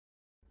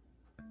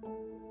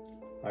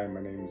Hi,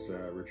 my name's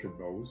Richard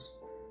Bose.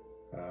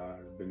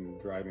 I've been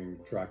driving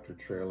tractor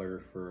trailer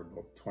for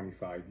about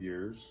 25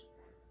 years.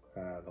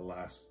 The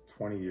last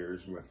 20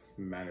 years with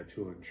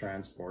Manitoulin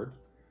Transport.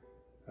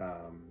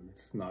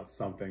 It's not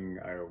something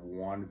I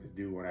wanted to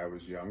do when I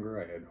was younger.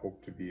 I had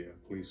hoped to be a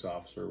police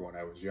officer when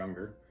I was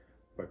younger,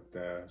 but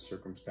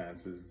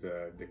circumstances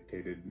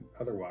dictated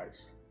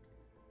otherwise.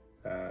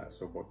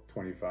 So about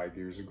 25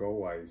 years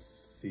ago, I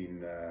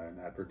seen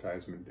an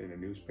advertisement in a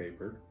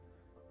newspaper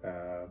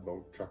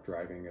about truck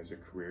driving as a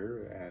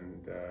career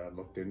and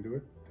looked into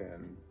it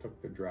and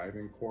took the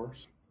driving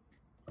course.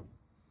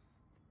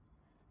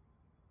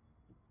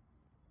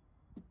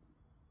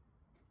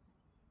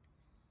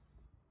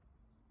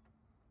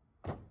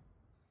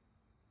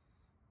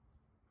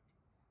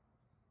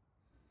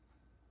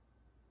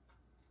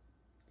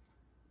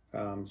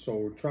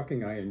 So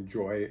trucking I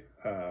enjoy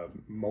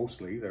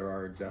mostly. There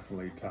are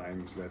definitely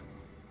times that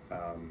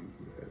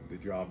the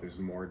job is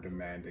more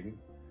demanding.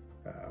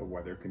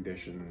 Weather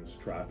conditions,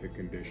 traffic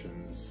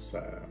conditions,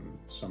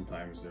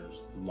 sometimes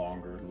there's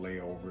longer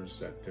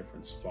layovers at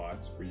different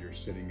spots where you're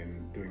sitting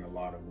and doing a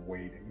lot of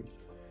waiting.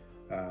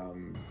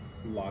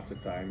 Lots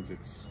of times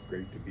it's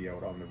great to be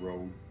out on the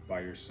road by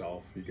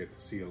yourself. You get to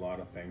see a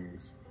lot of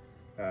things,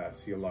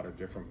 see a lot of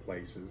different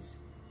places.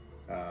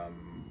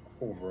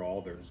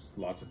 Overall, there's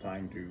lots of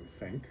time to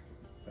think,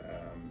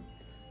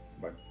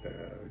 but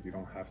you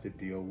don't have to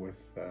deal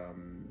with,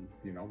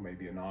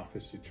 maybe an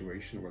office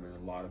situation where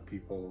there's a lot of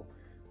people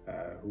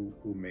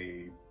who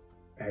may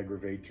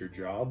aggravate your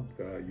job.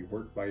 You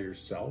work by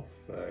yourself.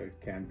 It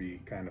can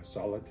be kind of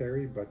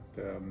solitary, but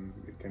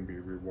it can be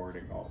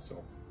rewarding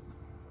also.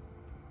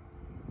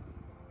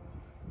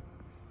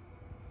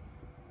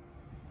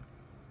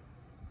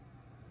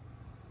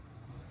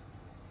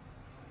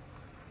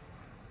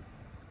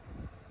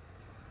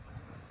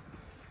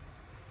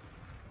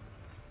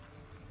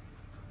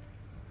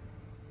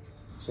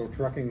 So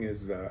trucking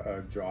is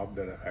a job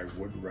that I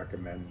would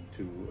recommend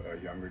to a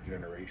younger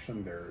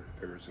generation.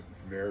 There's a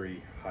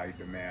very high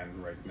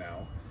demand right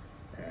now,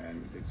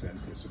 and it's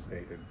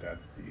anticipated that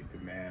the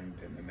demand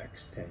in the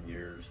next 10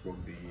 years will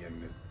be in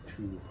the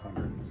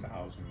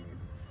 200,000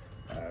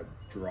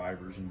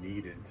 drivers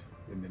needed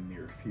in the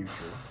near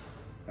future.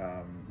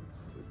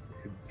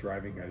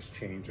 Driving has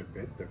changed a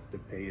bit. The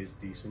pay is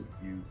decent.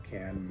 You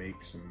can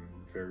make some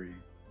very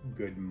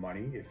good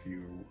money if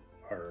you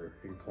are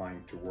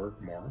inclined to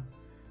work more.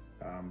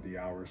 The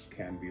hours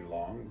can be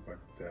long, but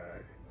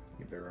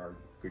there are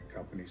good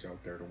companies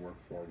out there to work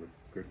for with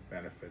good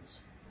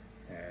benefits,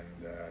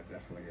 and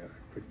definitely it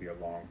could be a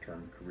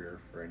long-term career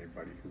for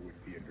anybody who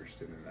would be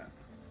interested in that.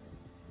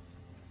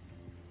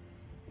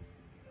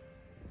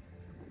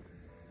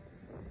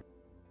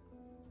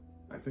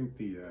 I think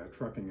the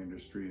trucking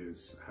industry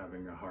is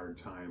having a hard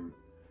time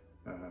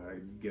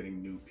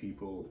getting new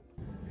people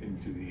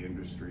into the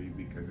industry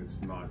because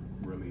it's not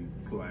really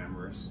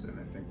glamorous, and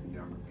I think the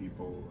younger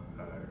people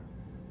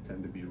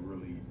tend to be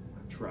really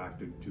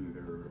attracted to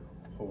their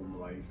home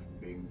life,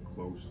 being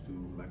close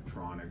to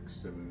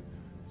electronics and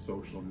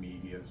social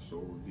media,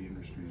 so the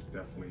industry is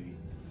definitely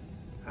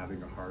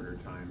having a harder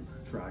time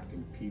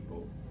attracting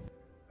people.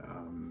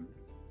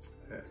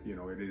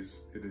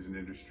 It is an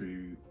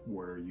industry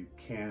where you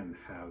can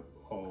have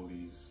all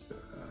these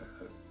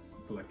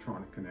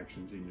electronic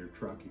connections in your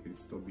truck. You can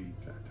still be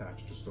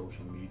attached to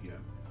social media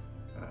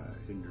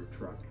in your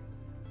truck.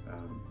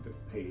 The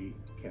pay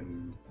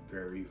can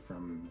vary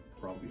from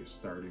probably a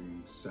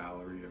starting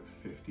salary of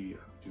 $50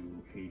 up to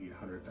 $80,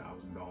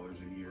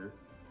 $100,000 a year.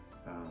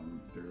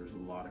 There's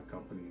a lot of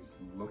companies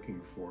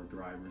looking for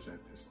drivers at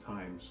this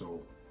time,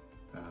 so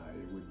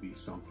it would be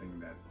something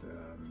that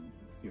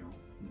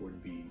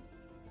would be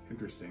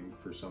interesting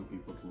for some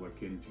people to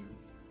look into.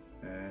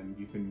 And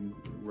you can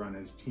run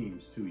as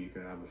teams too. You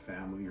could have a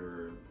family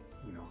or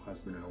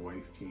husband and a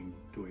wife team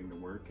doing the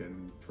work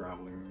and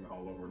traveling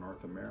all over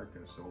North America.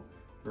 So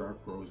there are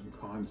pros and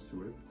cons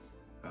to it.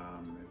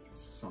 If it's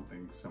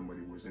something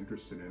somebody was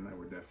interested in, I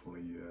would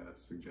definitely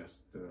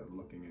suggest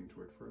looking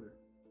into it further.